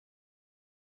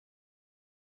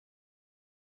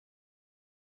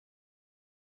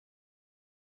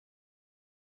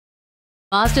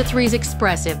Mazda 3's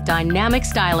expressive, dynamic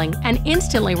styling and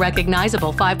instantly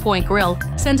recognizable 5-point grille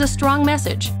sends a strong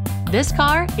message. This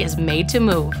car is made to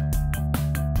move.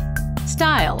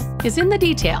 Style is in the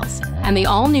details, and the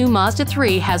all-new Mazda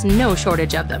 3 has no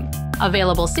shortage of them.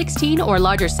 Available 16 or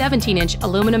larger 17-inch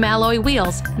aluminum alloy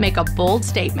wheels make a bold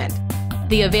statement.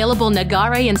 The available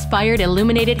Nagare-inspired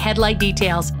illuminated headlight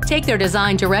details take their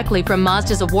design directly from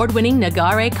Mazda's award-winning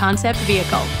Nagare concept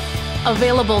vehicle.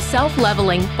 Available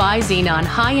self-leveling bi-xenon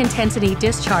high-intensity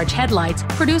discharge headlights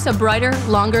produce a brighter,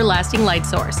 longer-lasting light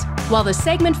source, while the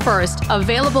segment-first,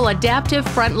 available adaptive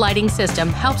front lighting system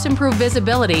helps improve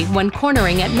visibility when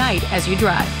cornering at night as you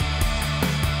drive.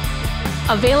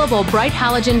 Available bright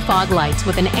halogen fog lights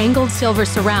with an angled silver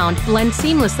surround blend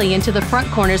seamlessly into the front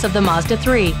corners of the Mazda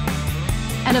 3.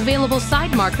 And available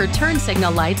side marker turn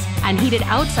signal lights and heated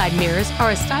outside mirrors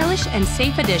are a stylish and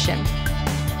safe addition.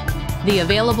 The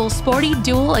available sporty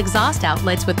dual exhaust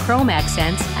outlets with chrome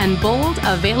accents and bold,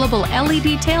 available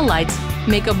LED taillights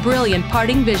make a brilliant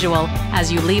parting visual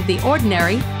as you leave the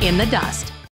ordinary in the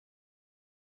dust.